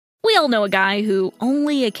all know a guy who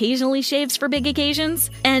only occasionally shaves for big occasions,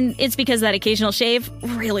 and it's because that occasional shave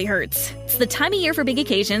really hurts. It's the time of year for big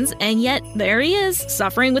occasions, and yet there he is,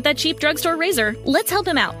 suffering with that cheap drugstore razor. Let's help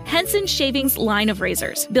him out. Henson Shaving's line of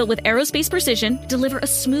razors, built with aerospace precision, deliver a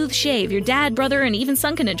smooth shave your dad, brother, and even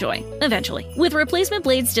son can enjoy, eventually. With replacement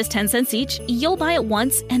blades just 10 cents each, you'll buy it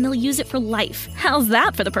once, and they'll use it for life. How's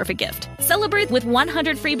that for the perfect gift? Celebrate with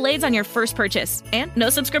 100 free blades on your first purchase, and no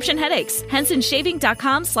subscription headaches.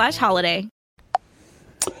 HensonShaving.com/holiday.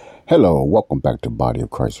 Hello, welcome back to Body of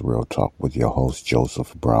Christ Real Talk with your host,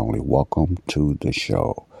 Joseph Brownlee. Welcome to the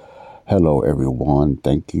show. Hello, everyone.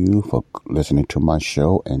 Thank you for listening to my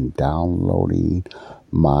show and downloading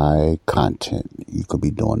my content. You could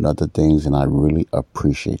be doing other things, and I really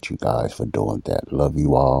appreciate you guys for doing that. Love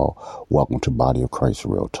you all. Welcome to Body of Christ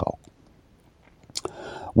Real Talk.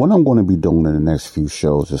 What I'm going to be doing in the next few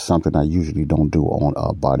shows is something I usually don't do on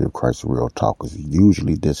Body of Christ Real Talk. Because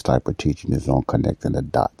usually this type of teaching is on connecting the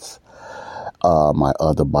dots. My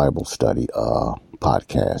other Bible study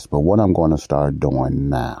podcast. But what I'm going to start doing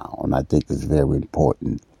now, and I think is very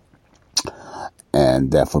important,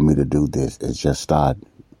 and that for me to do this is just start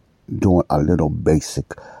doing a little basic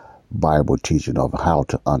Bible teaching of how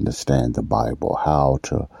to understand the Bible, how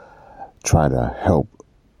to try to help,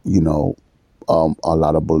 a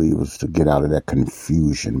lot of believers to get out of that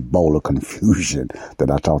bowl of confusion that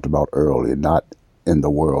I talked about earlier, not in the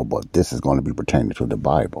world, but this is going to be pertaining to the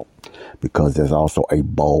Bible, because there's also a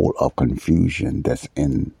bowl of confusion that's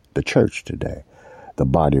in the church today, the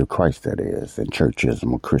body of Christ, that is, in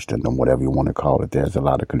churchism or Christendom, whatever you want to call it. There's a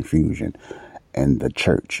lot of confusion in the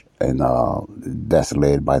church, and that's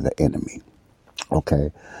led by the enemy.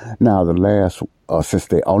 Okay. Now, the last, since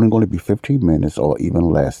they're only going to be 15 minutes or even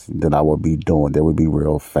less, that I will be doing, they will be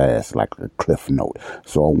real fast, like a cliff note.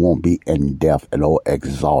 So it won't be in depth and or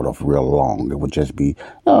exhaustive real long. It would just be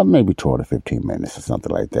maybe 12 to 15 minutes or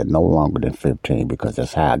something like that. No longer than 15, because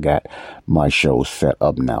that's how I got my show set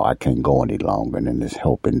up now. I can't go any longer, and it's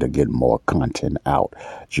helping to get more content out,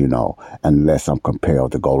 unless I'm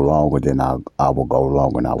compelled to go longer, then I will go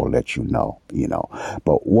longer and I will let you know.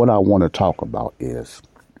 But what I want to talk about is,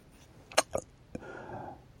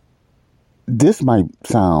 this might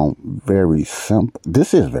sound very simple.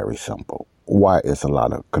 This is very simple. Why it's a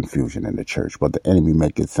lot of confusion in the church, but the enemy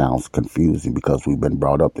make it sound confusing because we've been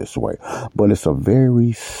brought up this way. But it's a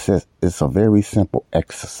very simple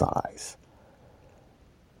exercise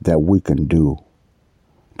that we can do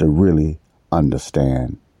to really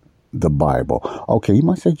understand the Bible. Okay, you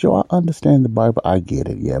might say, Joe, I understand the Bible. I get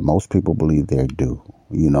it. Yeah, most people believe they do.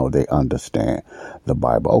 They understand the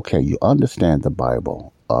Bible. Okay, you understand the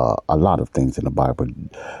Bible. A lot of things in the Bible,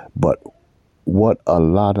 but what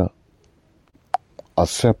a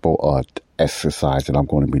simple exercise that I'm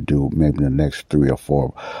going to be doing maybe in the next 3 or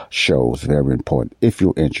 4 shows, very important if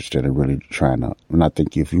you're interested in really trying to. And I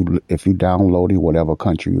think if you download it, whatever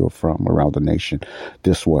country you're from around the nation,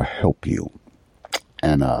 this will help you.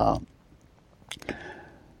 And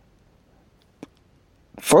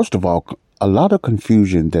first of all, a lot of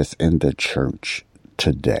confusion that's in the church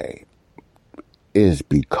today is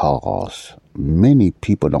because many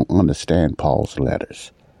people don't understand Paul's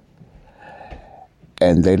letters.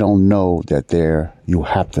 And they don't know that you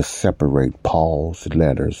have to separate Paul's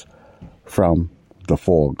letters from the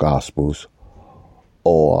 4 Gospels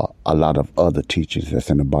or a lot of other teachings that's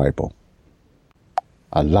in the Bible.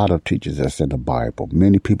 A lot of teachings that's in the Bible.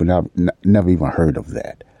 Many people never even heard of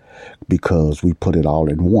that, because we put it all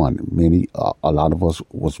in one. A lot of us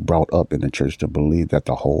was brought up in the church to believe that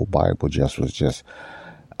the whole Bible was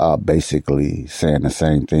basically saying the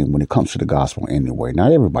same thing when it comes to the gospel anyway.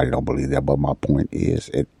 Not everybody don't believe that, but my point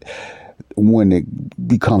is, when it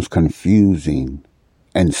becomes confusing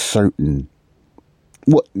and certain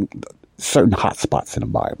hot spots in the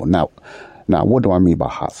Bible. Now, what do I mean by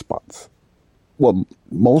hot spots? Well,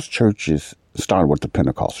 most churches, starting with the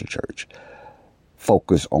Pentecostal church,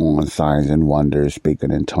 focus on signs and wonders,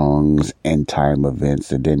 speaking in tongues, end time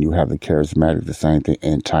events. And then you have the charismatic, the same thing,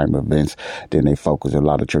 end time events. Then a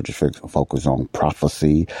lot of churches focus on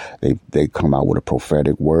prophecy. They come out with a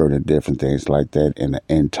prophetic word and different things like that in the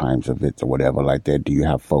end times events or whatever like that. Do you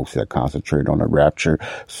have folks that concentrate on the rapture,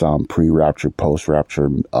 some pre-rapture,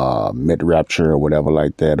 post-rapture, mid-rapture or whatever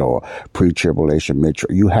like that, or pre-tribulation,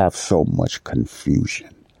 you have so much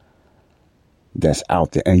confusion that's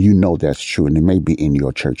out there, and that's true, and it may be in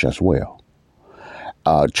your church as well,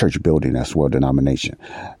 church building as well, denomination.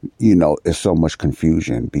 It's so much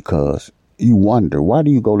confusion because you wonder, why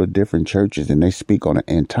do you go to different churches and they speak on the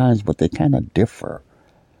end times, but they kind of differ?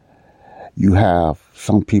 You have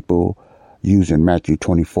some people using Matthew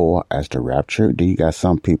 24 as the rapture. Then you got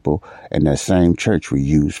some people in that same church who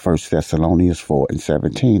use 1 Thessalonians 4 and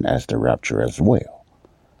 17 as the rapture as well.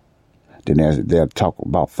 Then they'll talk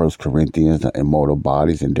about 1 Corinthians, the immortal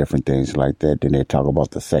bodies and different things like that. Then they talk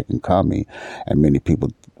about the second coming. And many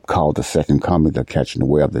people call the second coming the catching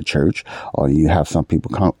away of the church. Or you have some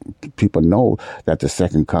people know that the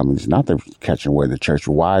second coming is not the catching away of the church.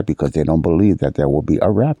 Why? Because they don't believe that there will be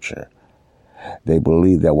a rapture. They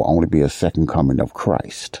believe there will only be a second coming of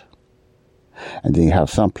Christ. And then you have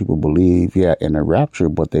some people believe, in a rapture,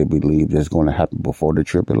 but they believe it's going to happen before the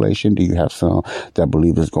tribulation. Then you have some that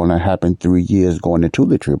believe it's going to happen 3 years going into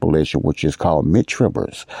the tribulation, which is called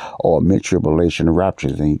mid-tribbers or mid-tribulation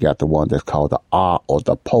raptures. And you got the one that's called the or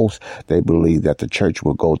the post. They believe that the church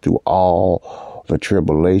will go through all the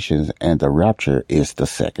tribulations and the rapture is the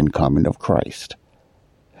second coming of Christ.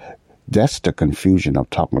 That's the confusion I'm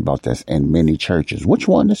talking about that's in many churches. Which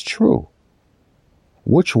one is true?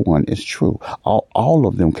 Which one is true? All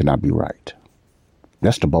of them cannot be right.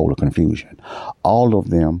 That's the bowl of confusion. All of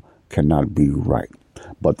them cannot be right.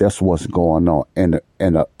 But that's what's going on. And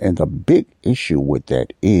the big issue with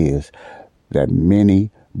that is that many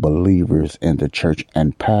believers in the church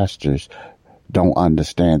and pastors don't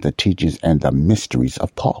understand the teachings and the mysteries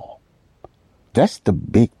of Paul. That's the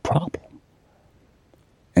big problem.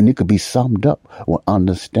 And it could be summed up with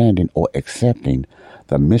understanding or accepting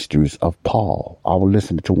the mysteries of Paul. I was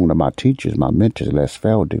listening to one of my teachers, my mentors, Les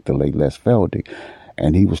Feldick, the late Les Feldick,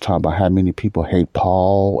 and he was talking about how many people hate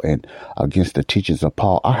Paul and against the teachings of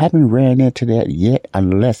Paul. I haven't ran into that yet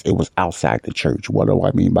unless it was outside the church. What do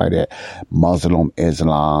I mean by that? Muslim,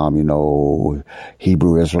 Islam,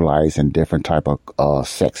 Hebrew Israelites and different type of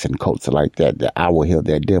sects and cults like that I will hear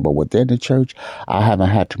that there. But within the church, I haven't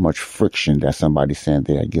had too much friction that somebody's saying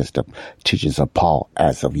they're against the teachings of Paul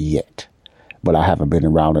as of yet. But I haven't been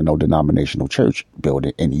around in no denominational church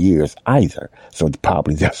building in years either. So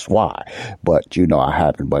probably that's why. But, I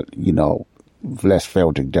haven't. But, Les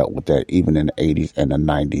Feldick dealt with that even in the 80s and the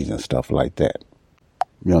 90s and stuff like that.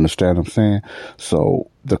 You understand what I'm saying?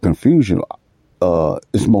 So the confusion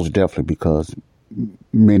is most definitely because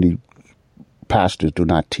many pastors do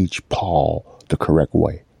not teach Paul the correct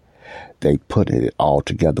way. They put it all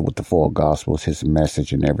together with the four gospels, his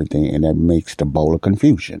message and everything, and that makes the bowl of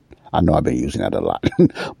confusion. I know I've been using that a lot.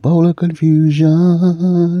 Bowl of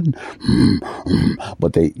confusion.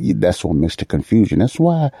 But that's what makes the confusion. That's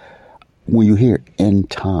why when you hear end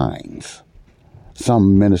times,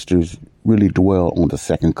 some ministers really dwell on the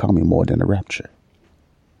second coming more than the rapture.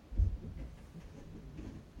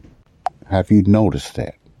 Have you noticed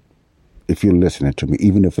that? If you're listening to me,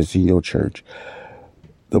 even if it's in your church,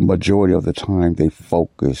 the majority of the time they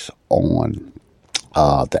focus on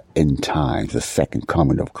the end times, the second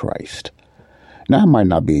coming of Christ. Now, it might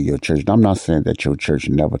not be in your church. I'm not saying that your church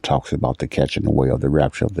never talks about the catching away of the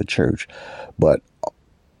rapture of the church, but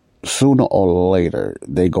sooner or later,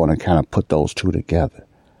 they're going to kind of put those two together.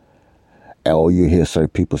 And you hear certain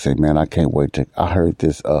people say, man, I can't wait to, I heard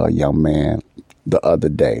this young man the other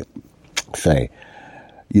day say,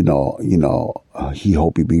 he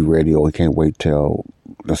hope he be ready or he can't wait till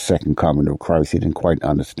the second coming of Christ. He didn't quite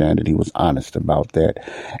understand it. He was honest about that.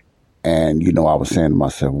 And, I was saying to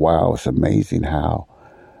myself, wow, it's amazing how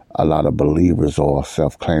a lot of believers or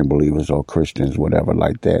self-claimed believers or Christians, whatever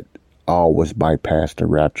like that, always bypass the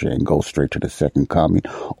rapture and go straight to the second coming.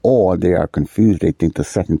 Or they are confused. They think the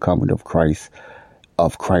second coming of Christ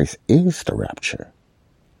is the rapture.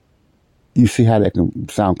 You see how that can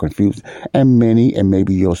sound confusing? And many, and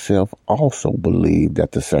maybe yourself, also believe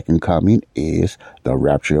that the second coming is the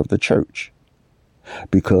rapture of the church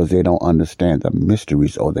because they don't understand the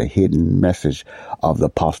mysteries or the hidden message of the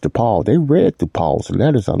Apostle Paul. They read through Paul's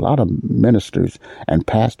letters. A lot of ministers and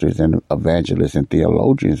pastors and evangelists and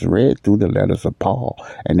theologians read through the letters of Paul,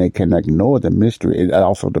 and they can ignore the mystery. It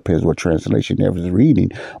also depends what translation they was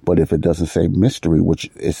reading. But if it doesn't say mystery, which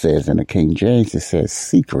it says in the King James, it says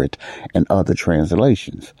secret in other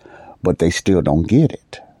translations. But they still don't get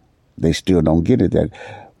it. They still don't get it that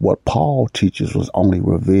what Paul teaches was only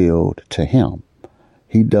revealed to him.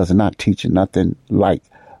 He does not teach nothing like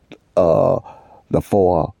the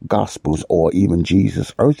four gospels or even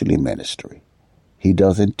Jesus' earthly ministry. He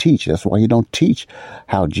doesn't teach. That's why he don't teach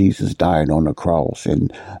how Jesus died on the cross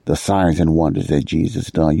and the signs and wonders that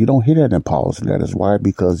Jesus done. You don't hear that in Paul's letters. Why?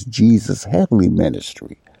 Because Jesus' heavenly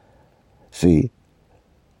ministry. See,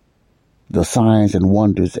 the signs and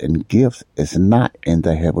wonders and gifts is not in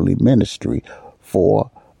the heavenly ministry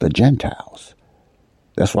for the Gentiles.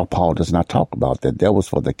 That's why Paul does not talk about that. That was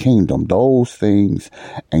for the kingdom. Those things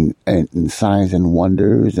and signs and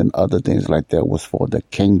wonders and other things like that was for the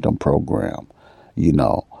kingdom program,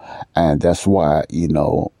 And that's why,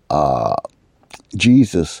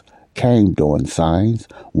 Jesus came doing signs,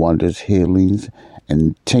 wonders, healings,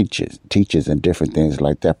 and teaches and different things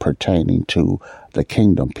like that pertaining to the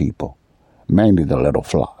kingdom people, mainly the little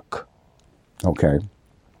flock. Okay.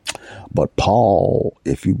 But Paul,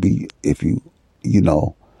 if you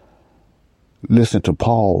listen to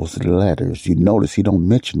Paul's letters, you notice he don't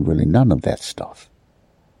mention really none of that stuff.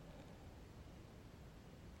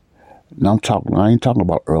 Now I ain't talking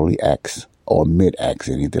about early Acts or mid-Acts,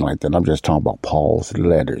 anything like that. I'm just talking about Paul's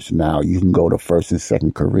letters. Now you can go to 1st and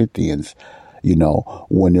 2nd Corinthians,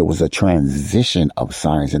 when there was a transition of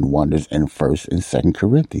signs and wonders in 1st and 2nd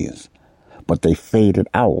Corinthians, but they faded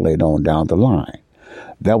out later on down the line.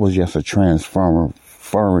 That was just a transferring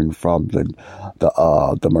from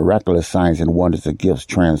the miraculous signs and wonders and gifts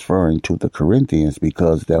transferring to the Corinthians,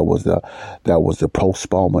 because that was the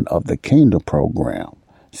postponement of the kingdom program.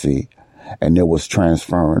 See, and it was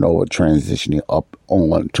transitioning up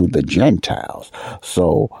on to the Gentiles.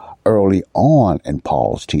 So early on in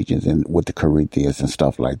Paul's teachings and with the Corinthians and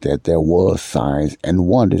stuff like that, there was signs and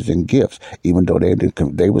wonders and gifts, even though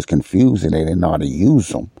they was confused and they didn't know how to use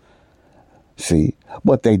them. See,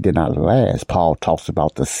 but they did not last. Paul talks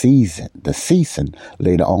about the season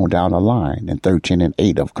later on down the line in 13 and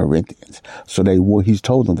 8 of Corinthians. So he's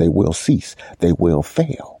told them they will cease. They will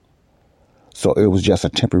fail. So it was just a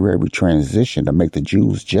temporary transition to make the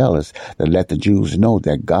Jews jealous, to let the Jews know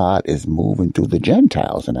that God is moving through the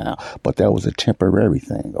Gentiles now. But that was a temporary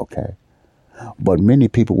thing, okay? But many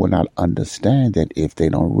people will not understand that if they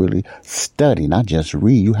don't really study, not just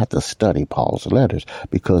read. You have to study Paul's letters,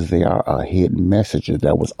 because they are a hidden message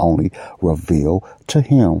that was only revealed to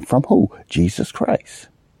him from who? Jesus Christ.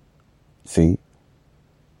 See?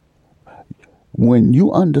 When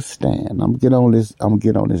you understand, I'm gonna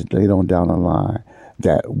get on this later on down the line,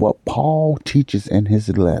 that what Paul teaches in his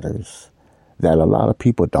letters that a lot of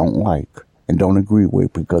people don't like and don't agree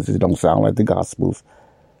with because it don't sound like the Gospels,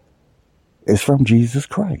 is from Jesus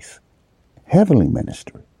Christ, heavenly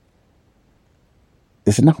ministry.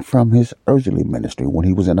 It's not from his earthly ministry when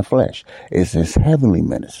he was in the flesh. It's his heavenly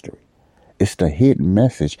ministry. It's the hidden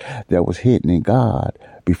message that was hidden in God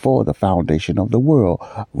before the foundation of the world.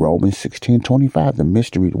 Romans 16:25, the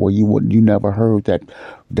mystery where you never heard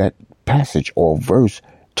that passage or verse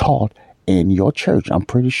taught in your church. I'm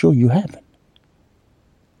pretty sure you haven't.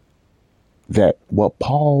 That what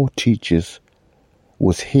Paul teaches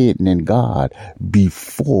was hidden in God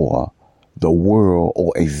before the world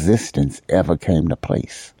or existence ever came to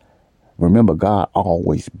place. Remember, God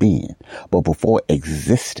always been, but before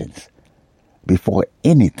existence, before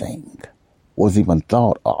anything was even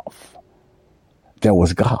thought of, there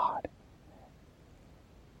was God.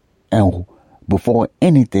 And before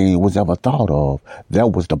anything was ever thought of, there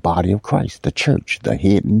was the body of Christ, the church. The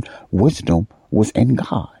hidden wisdom was in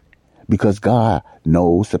God, because God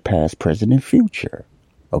knows the past, present, and future.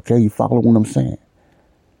 Okay, you follow what I'm saying?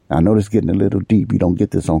 I know this is getting a little deep. You don't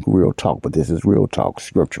get this on Real Talk, but this is Real Talk,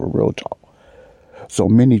 scriptural Real Talk. So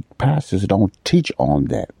many pastors don't teach on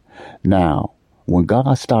that. Now, when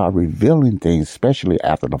God started revealing things, especially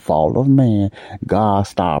after the fall of man, God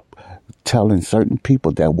stopped telling certain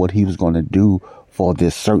people that what he was going to do for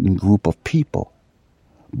this certain group of people.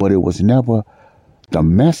 But it was never the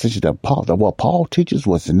message that what Paul teaches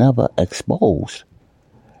was never exposed.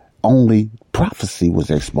 Only prophecy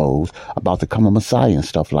was exposed about the coming Messiah and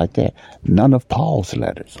stuff like that. None of Paul's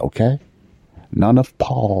letters, okay? None of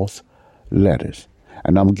Paul's letters.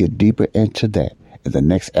 And I'm going to get deeper into that in the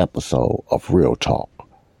next episode of Real Talk.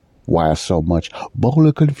 Why so much bowl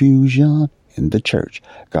of confusion in the church?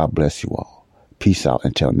 God bless you all. Peace out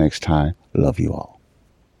until next time. Love you all.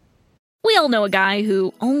 We all know a guy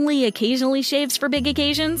who only occasionally shaves for big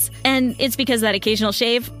occasions, and it's because that occasional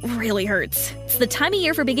shave really hurts. It's the time of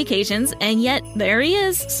year for big occasions, and yet there he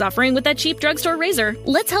is, suffering with that cheap drugstore razor.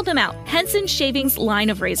 Let's help him out. Henson Shaving's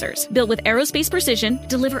line of razors, built with aerospace precision,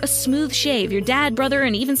 deliver a smooth shave your dad, brother,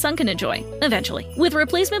 and even son can enjoy, eventually. With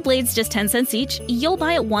replacement blades just 10 cents each, you'll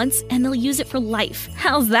buy it once, and they'll use it for life.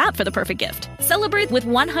 How's that for the perfect gift? Celebrate with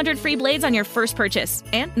 100 free blades on your first purchase,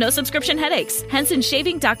 and no subscription headaches.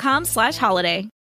 HensonShaving.com/holiday.